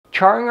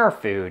Charring our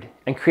food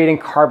and creating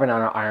carbon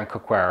on our iron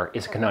cookware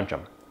is a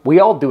conundrum. We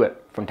all do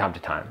it from time to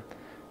time,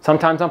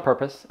 sometimes on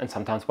purpose and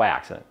sometimes by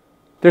accident.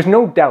 There's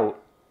no doubt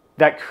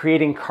that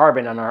creating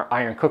carbon on our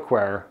iron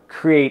cookware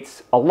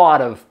creates a lot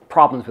of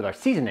problems with our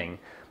seasoning,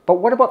 but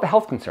what about the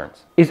health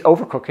concerns? Is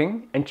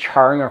overcooking and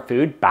charring our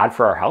food bad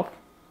for our health?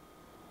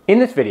 In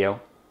this video,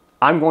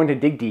 I'm going to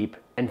dig deep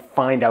and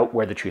find out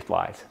where the truth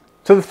lies.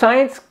 So the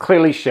science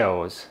clearly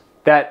shows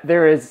that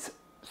there is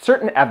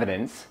certain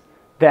evidence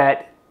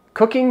that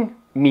cooking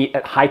meat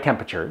at high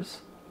temperatures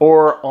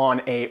or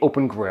on an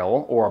open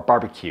grill or a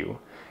barbecue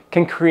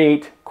can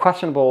create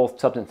questionable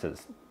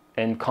substances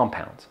and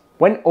compounds.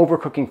 When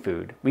overcooking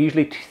food, we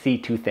usually see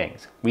two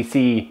things. We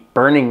see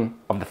burning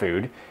of the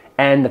food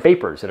and the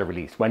vapors that are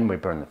released when we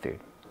burn the food.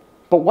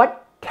 But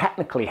what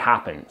technically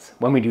happens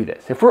when we do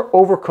this? If we're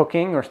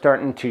overcooking or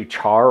starting to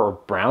char or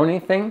brown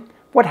anything,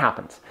 what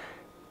happens?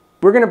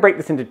 We're going to break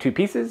this into two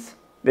pieces.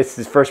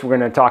 First we're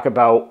going to talk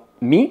about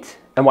meat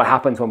and what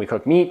happens when we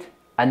cook meat,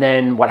 and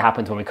then what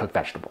happens when we cook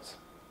vegetables.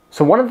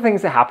 So one of the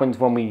things that happens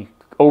when we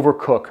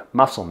overcook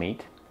muscle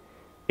meat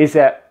is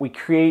that we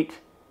create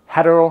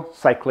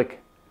heterocyclic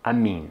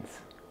amines.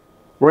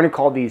 We're going to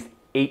call these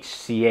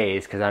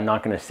HCAs because I'm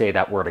not going to say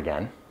that word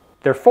again.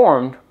 They're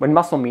formed when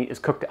muscle meat is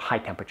cooked at high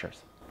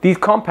temperatures. These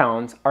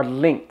compounds are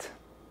linked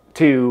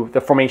to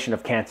the formation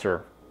of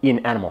cancer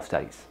in animal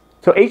studies.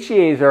 So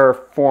HCAs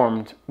are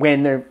formed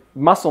when the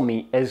muscle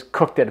meat is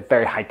cooked at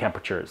very high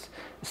temperatures,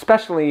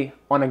 especially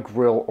on a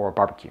grill or a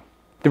barbecue.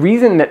 The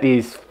reason that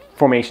these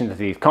formations of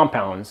these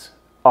compounds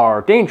are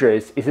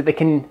dangerous is that they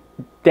can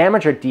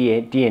damage our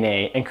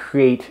DNA and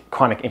create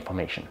chronic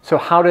inflammation. So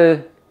how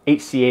do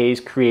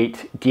HCAs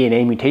create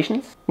DNA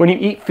mutations? When you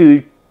eat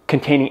food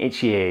containing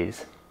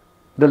HCAs,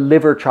 the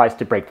liver tries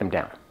to break them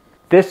down.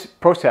 This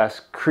process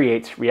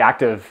creates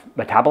reactive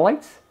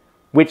metabolites,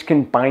 which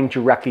can bind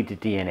directly to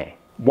DNA.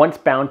 Once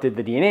bound to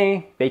the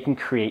DNA, they can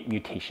create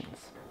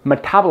mutations.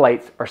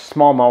 Metabolites are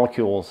small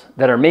molecules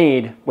that are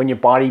made when your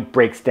body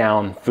breaks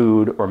down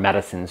food or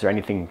medicines or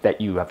anything that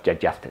you have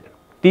digested.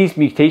 These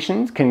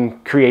mutations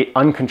can create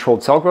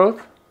uncontrolled cell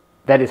growth.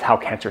 That is how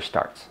cancer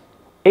starts.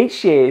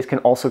 HCAs can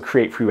also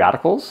create free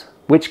radicals,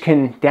 which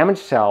can damage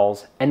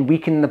cells and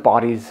weaken the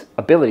body's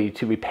ability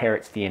to repair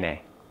its DNA.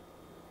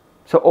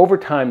 So over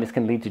time, this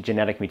can lead to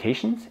genetic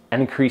mutations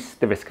and increase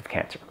the risk of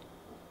cancer.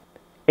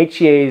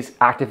 HCAs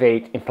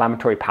activate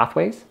inflammatory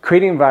pathways,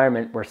 creating an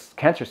environment where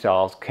cancer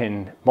cells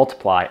can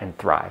multiply and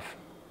thrive.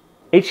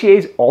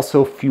 HCAs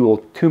also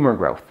fuel tumor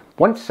growth.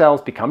 Once cells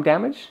become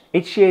damaged,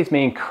 HCAs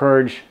may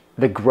encourage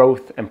the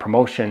growth and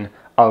promotion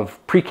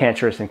of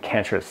precancerous and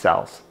cancerous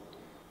cells.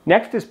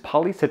 Next is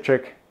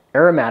polycitric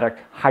aromatic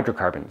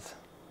hydrocarbons,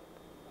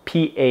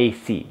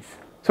 PAHs.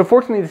 So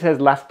fortunately, this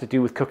has less to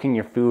do with cooking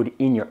your food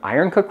in your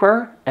iron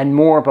cookware and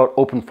more about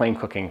open flame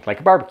cooking like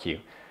a barbecue.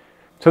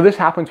 So this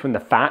happens when the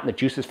fat and the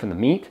juices from the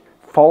meat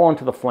fall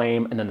onto the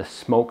flame and then the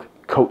smoke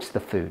coats the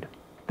food.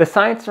 The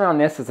science around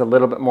this is a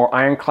little bit more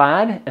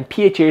ironclad, and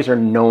PAHs are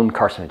known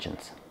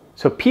carcinogens.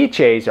 So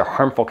PAHs are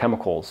harmful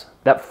chemicals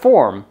that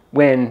form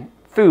when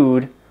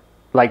food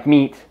like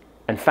meat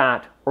and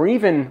fat or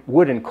even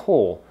wood and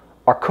coal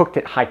are cooked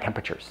at high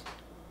temperatures.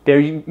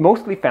 They're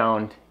mostly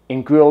found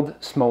in grilled,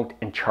 smoked,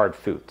 and charred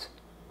foods,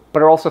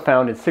 but are also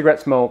found in cigarette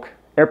smoke,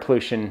 air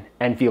pollution,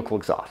 and vehicle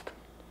exhaust.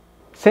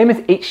 Same as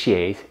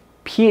HCAs,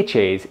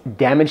 PAHs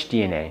damage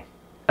DNA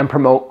and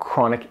promote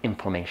chronic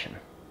inflammation.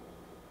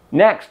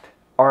 Next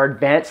are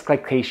advanced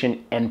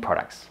glycation end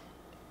products,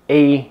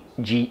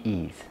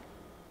 AGEs.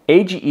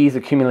 AGEs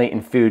accumulate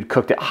in food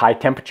cooked at high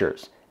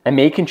temperatures and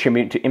may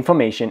contribute to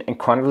inflammation and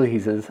chronic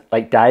diseases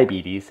like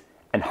diabetes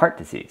and heart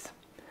disease.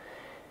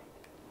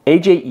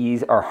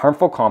 AGEs are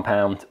harmful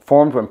compounds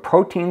formed when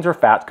proteins or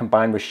fats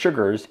combine with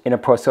sugars in a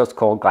process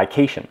called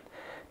glycation.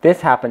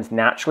 This happens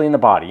naturally in the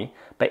body,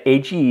 but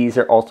AGEs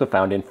are also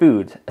found in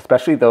foods,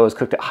 especially those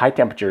cooked at high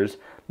temperatures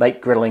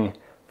like grilling,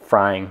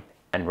 frying,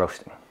 and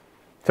roasting.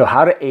 So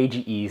how do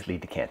AGEs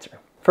lead to cancer?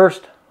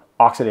 First,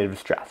 oxidative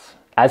stress,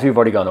 as we've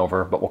already gone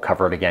over, but we'll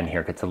cover it again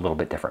here because it's a little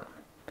bit different.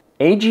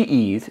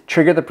 AGEs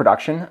trigger the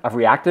production of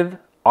reactive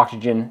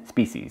oxygen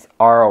species,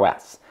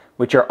 ROS,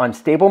 which are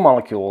unstable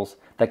molecules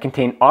that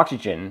contain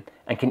oxygen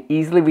and can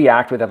easily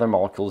react with other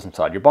molecules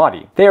inside your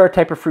body. They are a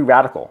type of free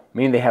radical,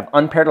 meaning they have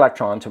unpaired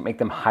electrons that make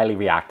them highly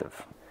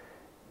reactive.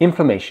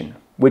 Inflammation,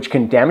 which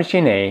can damage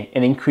DNA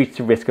and increase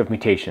the risk of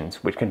mutations,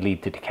 which can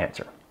lead to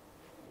cancer.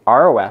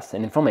 ROS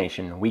and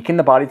inflammation weaken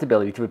the body's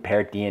ability to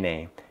repair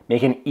DNA,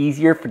 making it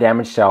easier for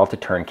damaged cells to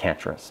turn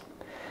cancerous.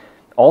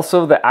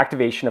 Also, the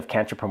activation of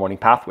cancer-promoting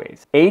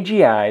pathways.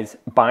 AGEs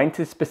bind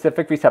to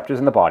specific receptors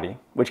in the body,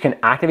 which can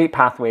activate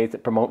pathways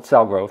that promote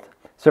cell growth,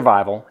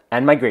 survival,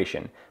 and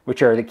migration,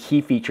 which are the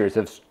key features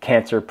of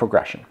cancer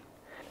progression.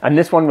 And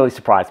this one really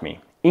surprised me.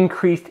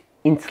 Increased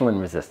insulin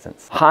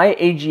resistance. High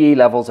AGA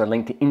levels are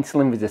linked to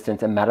insulin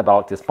resistance and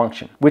metabolic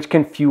dysfunction, which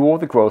can fuel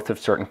the growth of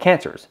certain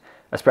cancers,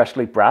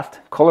 especially breast,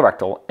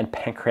 colorectal, and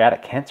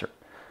pancreatic cancer.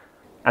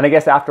 And I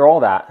guess after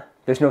all that,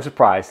 there's no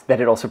surprise that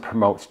it also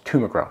promotes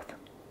tumor growth.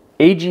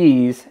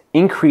 AGEs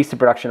increase the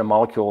production of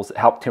molecules that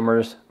help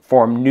tumors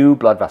form new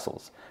blood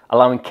vessels,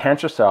 allowing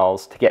cancer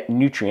cells to get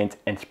nutrients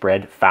and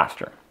spread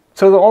faster.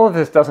 So all of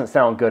this doesn't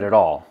sound good at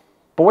all.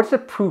 But what's the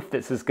proof that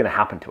this is going to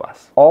happen to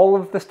us? All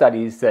of the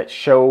studies that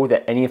show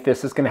that any of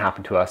this is going to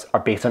happen to us are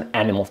based on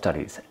animal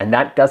studies, and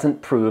that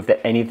doesn't prove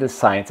that any of this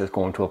science is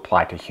going to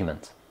apply to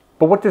humans.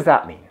 But what does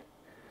that mean?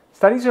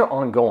 Studies are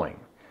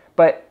ongoing,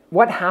 but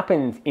what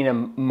happens in a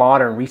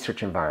modern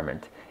research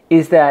environment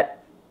is that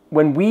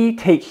when we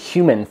take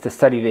humans to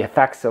study the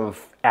effects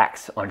of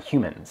X on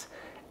humans,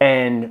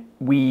 and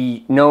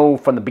we know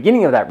from the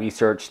beginning of that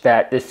research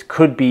that this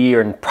could be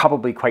or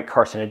probably quite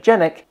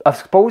carcinogenic,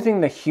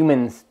 exposing the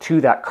humans to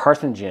that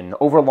carcinogen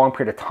over a long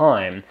period of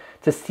time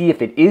to see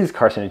if it is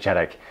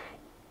carcinogenic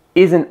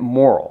isn't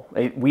moral.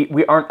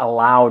 We aren't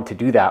allowed to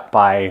do that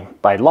by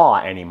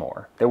law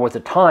anymore. There was a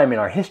time in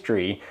our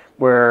history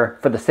where,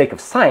 for the sake of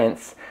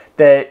science,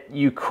 that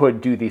you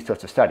could do these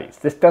sorts of studies.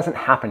 This doesn't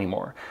happen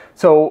anymore.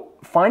 So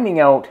finding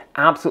out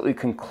absolutely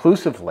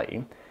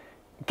conclusively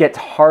gets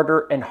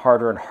harder and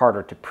harder and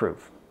harder to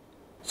prove.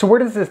 So where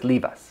does this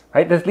leave us,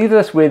 right? This leaves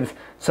us with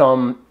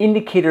some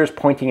indicators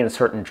pointing in a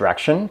certain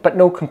direction, but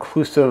no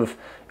conclusive,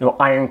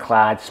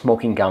 ironclad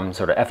smoking gun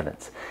sort of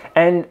evidence.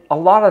 And a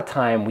lot of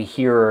time we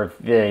hear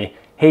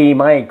hey,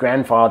 my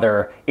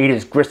grandfather ate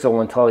his gristle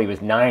until he was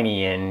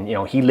 90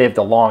 and, he lived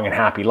a long and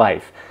happy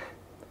life.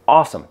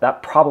 Awesome,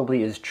 that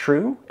probably is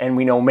true. And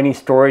we know many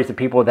stories of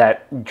people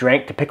that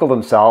drank to pickle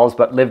themselves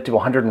but lived to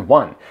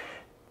 101.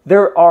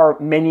 There are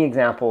many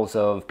examples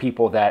of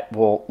people that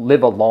will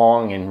live a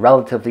long and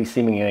relatively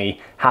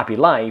seemingly happy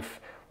life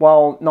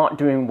while not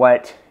doing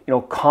what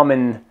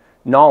common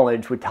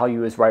knowledge would tell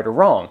you is right or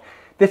wrong.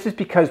 This is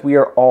because we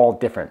are all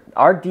different.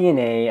 Our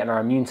DNA and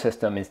our immune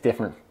system is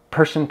different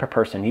person per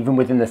person, even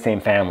within the same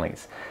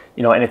families.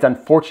 And it's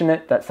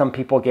unfortunate that some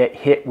people get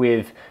hit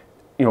with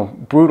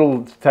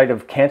brutal type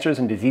of cancers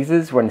and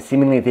diseases when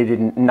seemingly they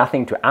did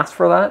nothing to ask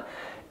for that.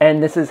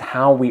 And this is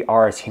how we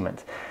are as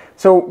humans.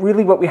 So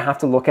really what we have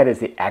to look at is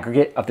the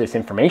aggregate of this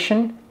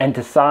information and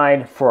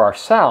decide for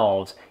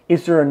ourselves,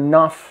 is there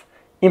enough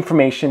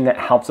information that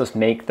helps us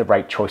make the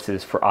right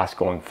choices for us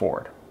going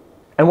forward?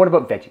 And what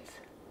about veggies?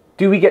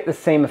 Do we get the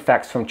same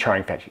effects from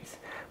charring veggies?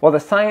 Well, the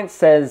science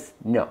says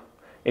no.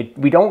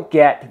 We don't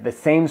get the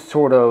same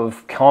sort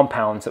of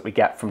compounds that we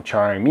get from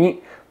charring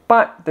meat,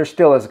 but there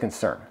still is a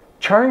concern.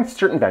 Charring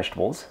certain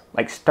vegetables,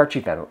 like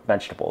starchy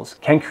vegetables,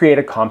 can create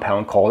a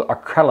compound called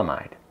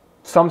acrylamide.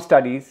 Some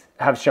studies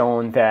have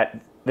shown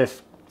that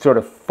this sort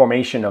of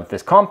formation of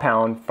this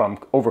compound from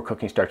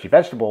overcooking starchy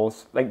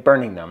vegetables, like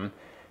burning them,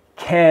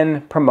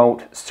 can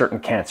promote certain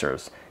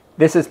cancers.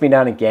 This has been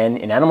done again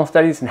in animal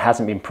studies and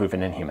hasn't been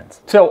proven in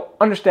humans. So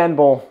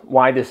understandable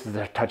why this is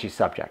a touchy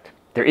subject.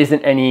 There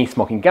isn't any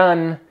smoking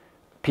gun.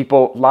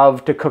 People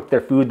love to cook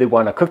their food. They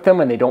want to cook them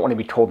and they don't want to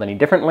be told any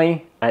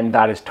differently. And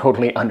that is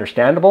totally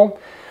understandable.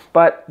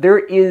 But there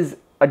is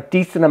a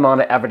decent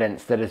amount of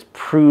evidence that is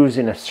proves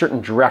in a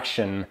certain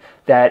direction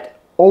that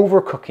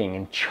overcooking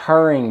and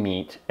charring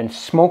meat and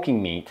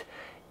smoking meat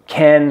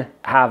can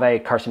have a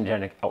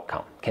carcinogenic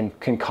outcome,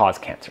 can cause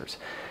cancers.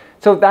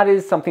 So that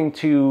is something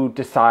to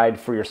decide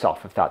for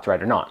yourself if that's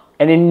right or not.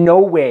 And in no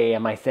way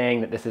am I saying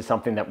that this is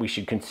something that we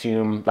should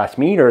consume less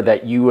meat or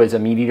that you as a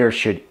meat eater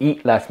should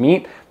eat less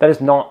meat. That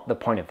is not the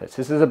point of this.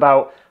 This is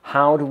about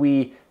how do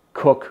we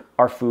cook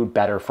our food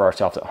better for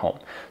ourselves at home.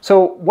 So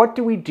what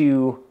do we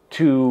do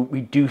to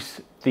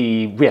reduce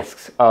the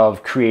risks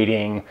of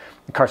creating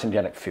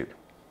carcinogenic food?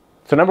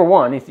 So number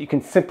one is you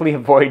can simply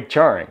avoid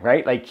charring,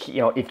 right? Like,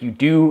 if you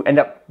do end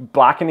up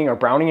blackening or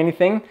browning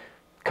anything,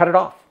 cut it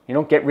off.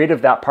 Get rid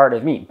of that part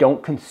of meat.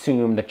 Don't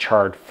consume the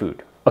charred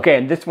food. Okay,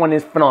 and this one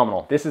is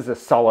phenomenal. This is a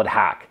solid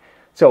hack.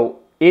 So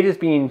it is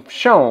being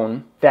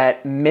shown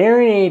that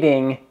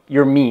marinating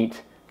your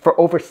meat for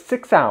over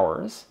 6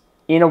 hours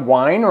in a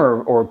wine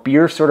or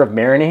beer sort of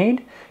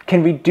marinade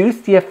can reduce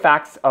the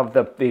effects of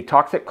the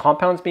toxic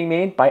compounds being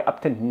made by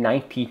up to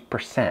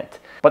 90%.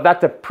 But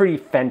that's a pretty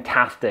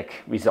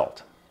fantastic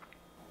result.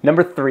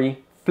 Number 3,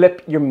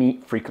 flip your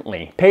meat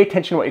frequently. Pay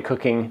attention to what you're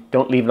cooking.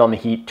 Don't leave it on the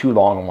heat too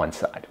long on one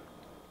side.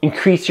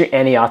 Increase your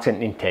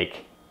antioxidant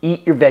intake.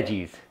 Eat your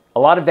veggies. A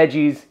lot of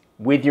veggies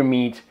with your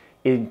meat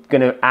is going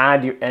to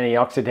add your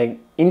antioxidant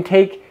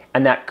intake,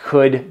 and that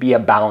could be a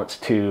balance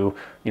to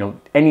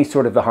any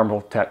sort of the harmful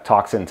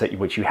toxins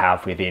which you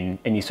have within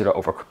any sort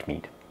of overcooked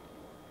meat.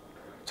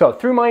 So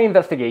through my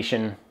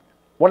investigation,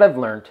 what I've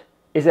learned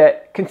is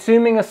that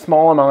consuming a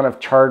small amount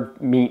of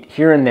charred meat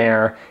here and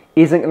there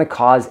isn't going to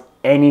cause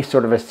any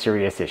sort of a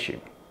serious issue.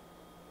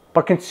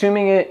 But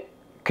consuming it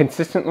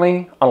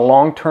consistently on a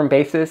long-term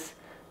basis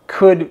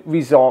could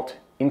result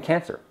in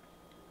cancer.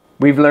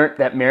 We've learned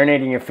that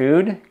marinating your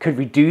food could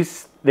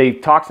reduce the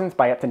toxins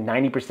by up to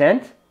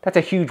 90%. That's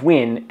a huge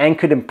win and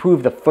could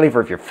improve the flavor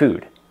of your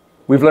food.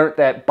 We've learned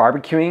that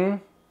barbecuing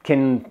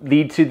can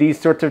lead to these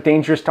sorts of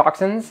dangerous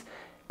toxins,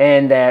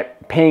 and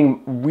that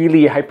paying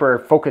really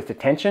hyper-focused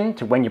attention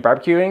to when you're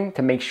barbecuing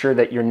to make sure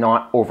that you're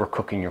not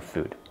overcooking your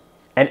food.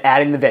 And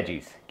adding the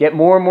veggies. Get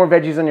more and more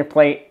veggies on your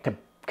plate to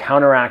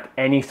counteract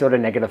any sort of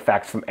negative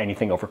effects from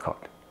anything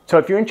overcooked. So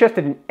if you're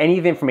interested in any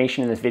of the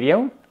information in this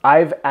video,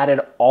 I've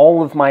added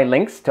all of my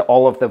links to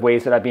all of the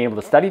ways that I've been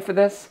able to study for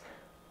this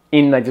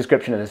in the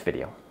description of this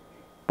video.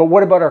 But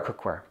what about our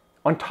cookware?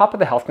 On top of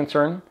the health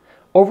concern,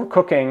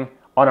 overcooking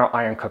on our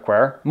iron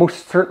cookware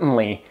most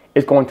certainly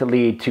is going to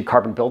lead to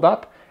carbon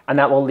buildup, and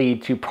that will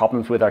lead to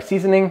problems with our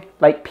seasoning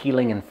like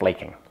peeling and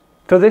flaking.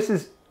 So this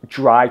is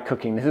dry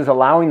cooking. This is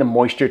allowing the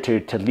moisture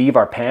to leave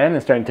our pan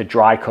and starting to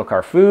dry cook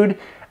our food.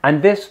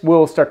 And this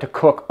will start to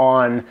cook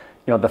on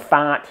the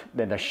fat,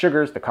 the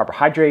sugars, the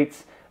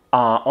carbohydrates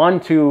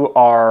onto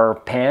our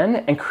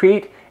pan and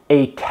create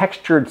a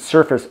textured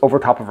surface over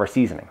top of our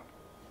seasoning.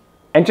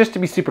 And just to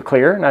be super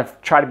clear, and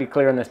I've tried to be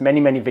clear in this many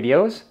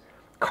videos,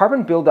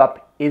 carbon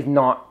buildup is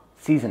not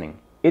seasoning,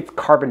 it's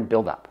carbon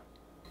buildup.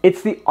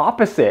 It's the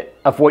opposite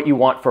of what you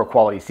want for a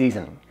quality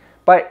seasoning.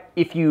 But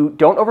if you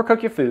don't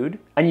overcook your food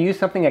and you use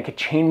something like a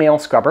chainmail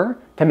scrubber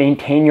to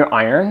maintain your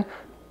iron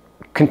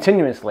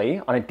continuously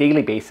on a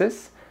daily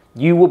basis,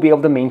 you will be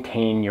able to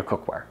maintain your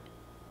cookware.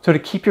 So to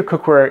keep your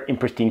cookware in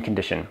pristine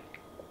condition,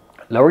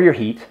 lower your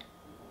heat,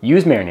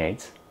 use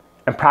marinades,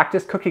 and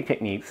practice cooking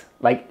techniques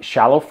like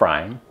shallow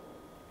frying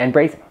and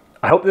braising.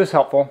 I hope this was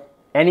helpful.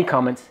 Any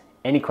comments,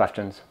 any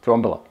questions, throw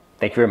them below.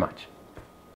 Thank you very much.